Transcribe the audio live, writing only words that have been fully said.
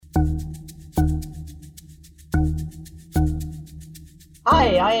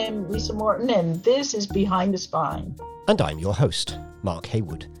Hi, I am Lisa Morton, and this is Behind the Spine. And I'm your host, Mark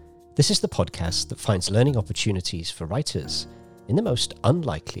Haywood. This is the podcast that finds learning opportunities for writers in the most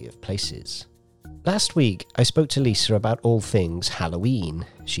unlikely of places. Last week, I spoke to Lisa about all things Halloween.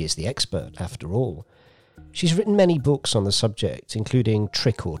 She is the expert, after all. She's written many books on the subject, including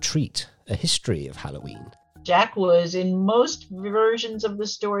Trick or Treat, a history of Halloween. Jack was, in most versions of the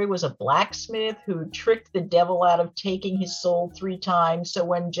story, was a blacksmith who tricked the devil out of taking his soul 3 times. So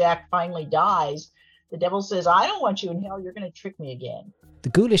when Jack finally dies, the devil says, I don't want you in hell, you're going to trick me again. The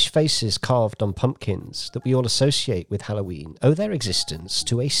ghoulish faces carved on pumpkins that we all associate with Halloween owe their existence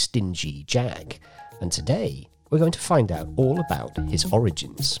to a stingy Jack. And today, we're going to find out all about his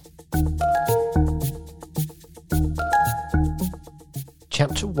origins.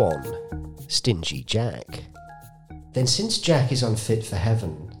 Chapter 1. Stingy Jack. Then since Jack is unfit for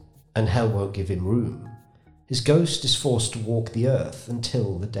heaven, and hell won't give him room, his ghost is forced to walk the earth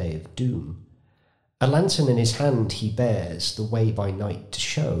until the day of doom. A lantern in his hand he bears the way by night to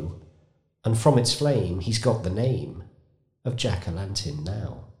show, and from its flame he's got the name of Jack-o'-lantern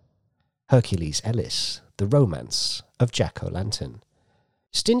now. Hercules Ellis, The Romance of Jack-o'-lantern.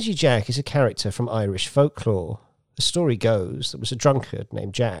 Stingy Jack is a character from Irish folklore. The story goes there was a drunkard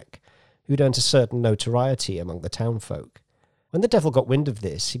named Jack who'd earned a certain notoriety among the townfolk. When the devil got wind of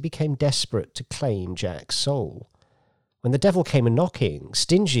this, he became desperate to claim Jack's soul. When the devil came a-knocking,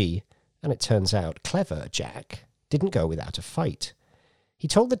 stingy, and it turns out clever Jack, didn't go without a fight. He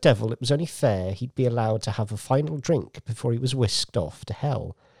told the devil it was only fair he'd be allowed to have a final drink before he was whisked off to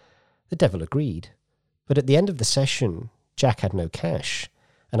hell. The devil agreed, but at the end of the session, Jack had no cash,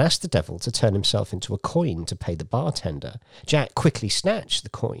 and asked the devil to turn himself into a coin to pay the bartender. Jack quickly snatched the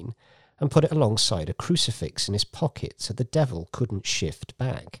coin and put it alongside a crucifix in his pocket so the devil couldn't shift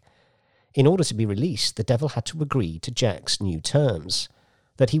back. In order to be released, the devil had to agree to Jack's new terms,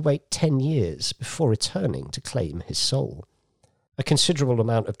 that he wait 10 years before returning to claim his soul. A considerable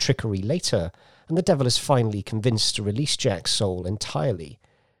amount of trickery later, and the devil is finally convinced to release Jack's soul entirely.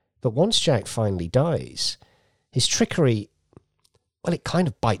 But once Jack finally dies, his trickery, well, it kind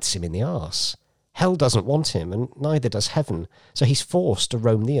of bites him in the arse. Hell doesn't want him, and neither does heaven, so he's forced to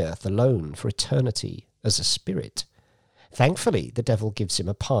roam the earth alone for eternity as a spirit. Thankfully, the devil gives him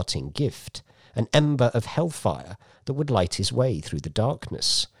a parting gift, an ember of hellfire that would light his way through the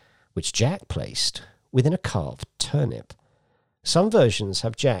darkness, which Jack placed within a carved turnip. Some versions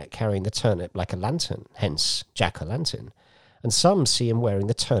have Jack carrying the turnip like a lantern, hence Jack-o'-lantern, and some see him wearing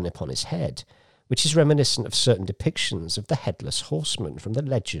the turnip on his head, which is reminiscent of certain depictions of the Headless Horseman from the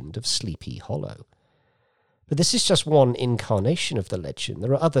legend of Sleepy Hollow. But this is just one incarnation of the legend.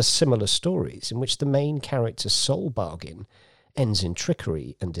 There are other similar stories in which the main character's soul bargain ends in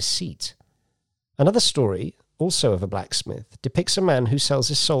trickery and deceit. Another story, also of a blacksmith, depicts a man who sells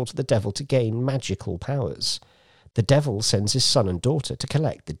his soul to the devil to gain magical powers. The devil sends his son and daughter to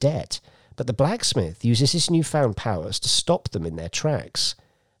collect the debt, but the blacksmith uses his newfound powers to stop them in their tracks.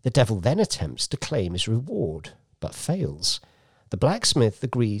 The devil then attempts to claim his reward, but fails. The blacksmith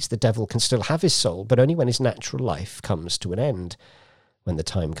agrees the devil can still have his soul, but only when his natural life comes to an end. When the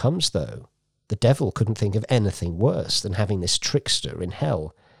time comes, though, the devil couldn't think of anything worse than having this trickster in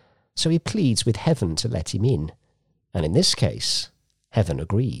hell, so he pleads with heaven to let him in, and in this case, heaven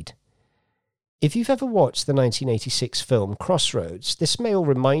agreed. If you've ever watched the 1986 film Crossroads, this may all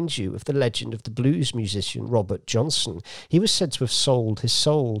remind you of the legend of the blues musician Robert Johnson. He was said to have sold his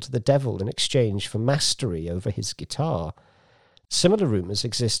soul to the devil in exchange for mastery over his guitar. Similar rumours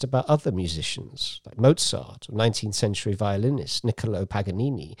exist about other musicians, like Mozart or 19th century violinist Niccolo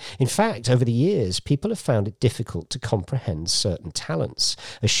Paganini. In fact, over the years, people have found it difficult to comprehend certain talents,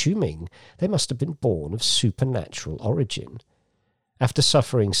 assuming they must have been born of supernatural origin. After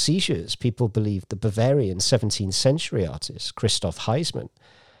suffering seizures, people believed the Bavarian 17th century artist Christoph Heisman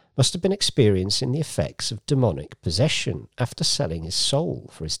must have been experiencing the effects of demonic possession after selling his soul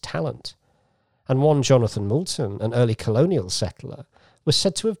for his talent. And one Jonathan Moulton, an early colonial settler, was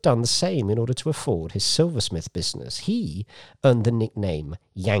said to have done the same in order to afford his silversmith business. He earned the nickname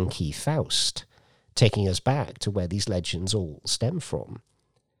Yankee Faust, taking us back to where these legends all stem from.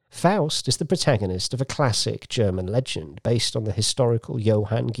 Faust is the protagonist of a classic German legend based on the historical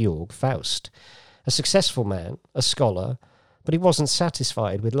Johann Georg Faust, a successful man, a scholar, but he wasn't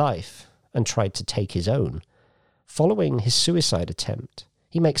satisfied with life and tried to take his own. Following his suicide attempt,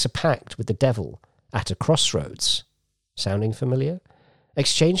 he makes a pact with the devil at a crossroads. Sounding familiar?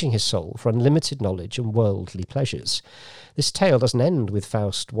 Exchanging his soul for unlimited knowledge and worldly pleasures. This tale doesn't end with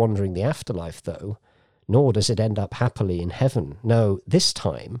Faust wandering the afterlife, though. Nor does it end up happily in heaven. No, this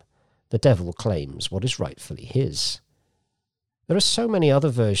time, the devil claims what is rightfully his. There are so many other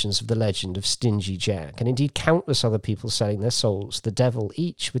versions of the legend of Stingy Jack, and indeed countless other people selling their souls to the devil,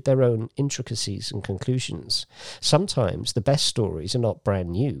 each with their own intricacies and conclusions. Sometimes the best stories are not brand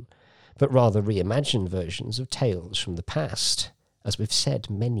new, but rather reimagined versions of tales from the past. As we've said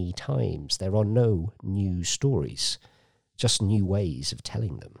many times, there are no new stories, just new ways of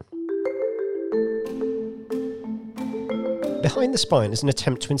telling them. Behind the Spine is an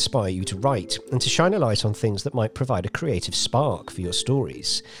attempt to inspire you to write and to shine a light on things that might provide a creative spark for your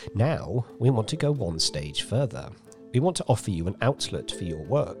stories. Now, we want to go one stage further. We want to offer you an outlet for your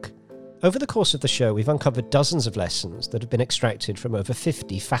work. Over the course of the show, we've uncovered dozens of lessons that have been extracted from over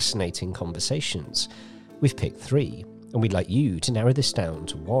 50 fascinating conversations. We've picked 3, and we'd like you to narrow this down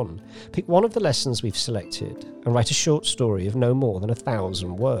to 1. Pick one of the lessons we've selected and write a short story of no more than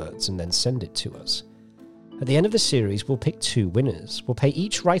 1,000 words and then send it to us. At the end of the series, we'll pick 2 winners. We'll pay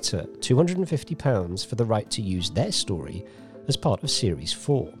each writer £250 for the right to use their story as part of Series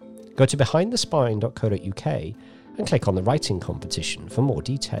 4. Go to behindthespine.co.uk and click on the writing competition for more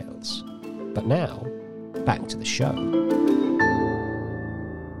details. But now, back to the show.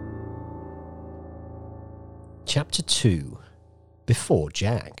 Chapter 2. Before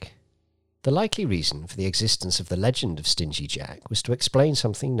Jack. The likely reason for the existence of the legend of Stingy Jack was to explain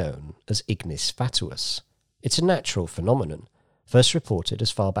something known as ignis fatuus. It's a natural phenomenon, first reported as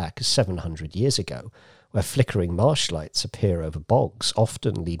far back as 700 years ago, where flickering marsh lights appear over bogs,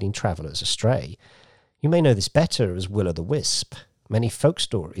 often leading travellers astray. You may know this better as Will-o'-the-Wisp. Many folk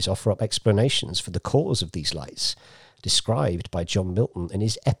stories offer up explanations for the cause of these lights, described by John Milton in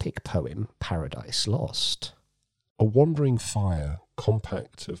his epic poem Paradise Lost. A wandering fire,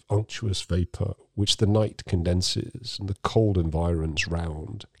 compact of unctuous vapour, which the night condenses, and the cold environs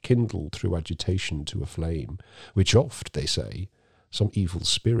round, kindled through agitation to a flame, which oft, they say, some evil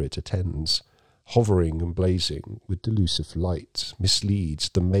spirit attends, hovering and blazing with delusive light, misleads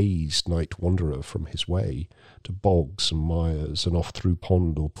the mazed night wanderer from his way, to bogs and mires, and off through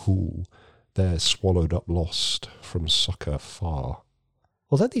pond or pool, there swallowed up lost from succour far.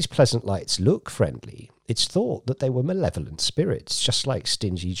 Although these pleasant lights look friendly, it's thought that they were malevolent spirits, just like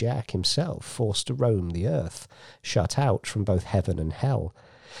Stingy Jack himself, forced to roam the earth, shut out from both heaven and hell.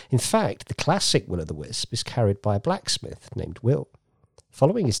 In fact, the classic Will-o'-the-Wisp is carried by a blacksmith named Will.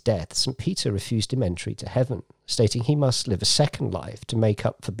 Following his death, St. Peter refused him entry to heaven, stating he must live a second life to make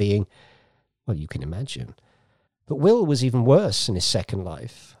up for being, well, you can imagine. But Will was even worse in his second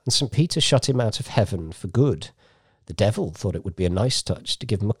life, and St. Peter shut him out of heaven for good. The devil thought it would be a nice touch to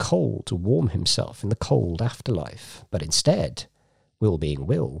give him a coal to warm himself in the cold afterlife, but instead, Will being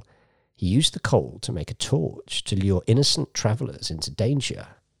Will, he used the coal to make a torch to lure innocent travellers into danger.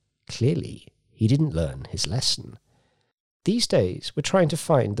 Clearly, he didn't learn his lesson. These days, we're trying to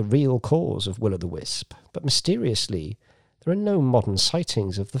find the real cause of Will-o'-the-Wisp, but mysteriously, there are no modern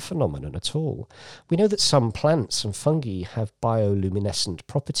sightings of the phenomenon at all. We know that some plants and fungi have bioluminescent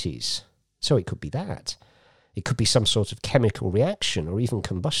properties, so it could be that. It could be some sort of chemical reaction or even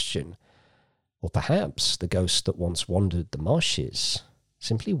combustion. Or perhaps the ghosts that once wandered the marshes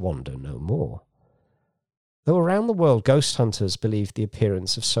simply wander no more. Though around the world ghost hunters believe the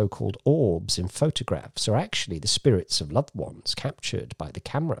appearance of so-called orbs in photographs are actually the spirits of loved ones captured by the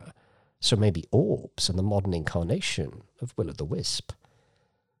camera, so maybe orbs are the modern incarnation of Will-o'-the-Wisp.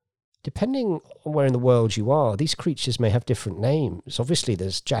 Depending on where in the world you are, these creatures may have different names. Obviously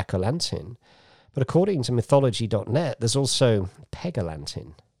there's Jack-o'-lantern, but according to mythology.net, there's also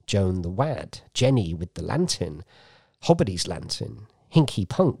Peg-o'-lantern, Joan the Wad, Jenny with the Lantern, Hobbity's Lantern, Hinky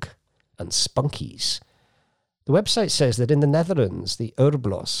Punk, and Spunkies. The website says that in the Netherlands, the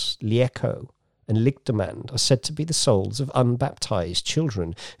Urblos, Lieko, and Lichtermand are said to be the souls of unbaptized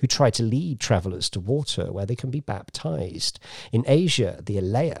children who try to lead travellers to water where they can be baptized. In Asia, the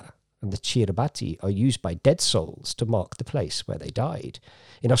Alea and the Chirabati are used by dead souls to mark the place where they died.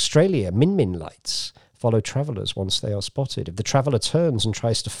 In Australia, Min lights follow travellers once they are spotted. If the traveller turns and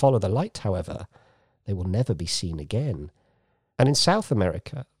tries to follow the light, however, they will never be seen again. And in South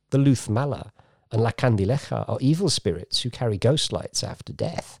America, the Luz Mala and La Candileja are evil spirits who carry ghost lights after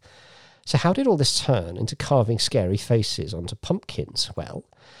death. So how did all this turn into carving scary faces onto pumpkins? Well,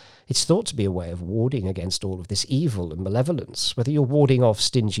 it's thought to be a way of warding against all of this evil and malevolence, whether you're warding off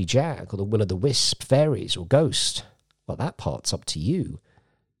Stingy Jack or the Will-o'-the-Wisp, fairies or ghost. Well, that part's up to you.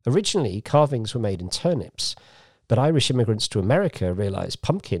 Originally, carvings were made in turnips, but Irish immigrants to America realised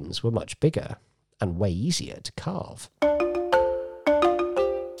pumpkins were much bigger and way easier to carve.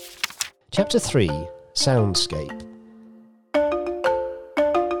 Chapter 3, Soundscape.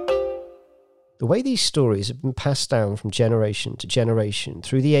 The way these stories have been passed down from generation to generation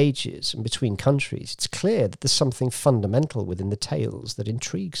through the ages and between countries, it's clear that there's something fundamental within the tales that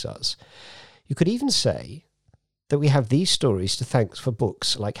intrigues us. You could even say that we have these stories to thank for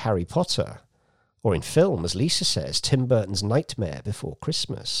books like Harry Potter, or in film, as Lisa says, Tim Burton's Nightmare Before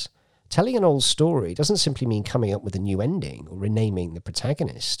Christmas. Telling an old story doesn't simply mean coming up with a new ending or renaming the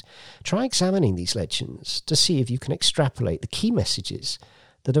protagonist. Try examining these legends to see if you can extrapolate the key messages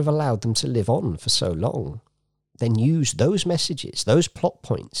that have allowed them to live on for so long. Then use those messages, those plot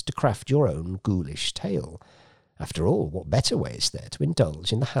points, to craft your own ghoulish tale. After all, what better way is there to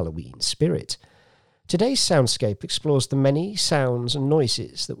indulge in the Halloween spirit? Today's soundscape explores the many sounds and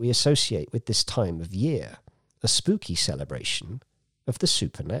noises that we associate with this time of year, a spooky celebration of the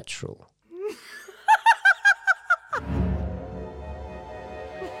supernatural.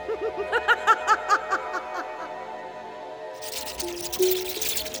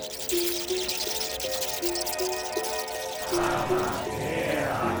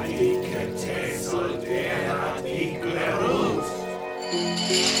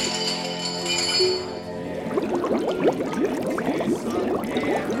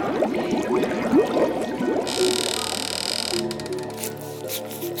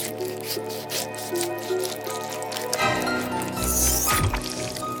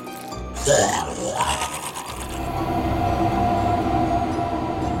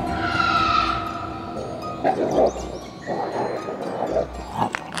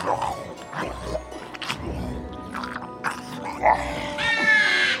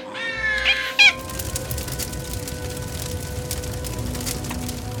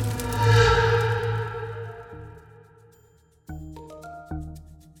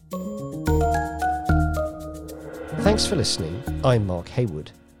 Thanks for listening. I'm Mark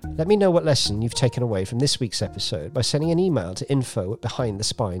Haywood. Let me know what lesson you've taken away from this week's episode by sending an email to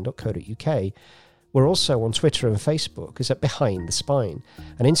info@behindthespine.co.uk. We're also on Twitter and Facebook as @BehindTheSpine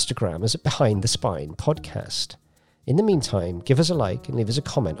and Instagram as @BehindTheSpine Podcast. In the meantime, give us a like and leave us a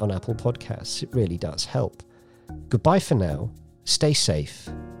comment on Apple Podcasts. It really does help. Goodbye for now. Stay safe,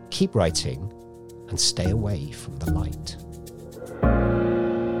 keep writing, and stay away from the light.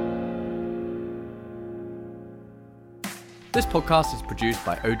 This podcast is produced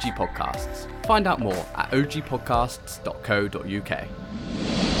by OG Podcasts. Find out more at ogpodcasts.co.uk.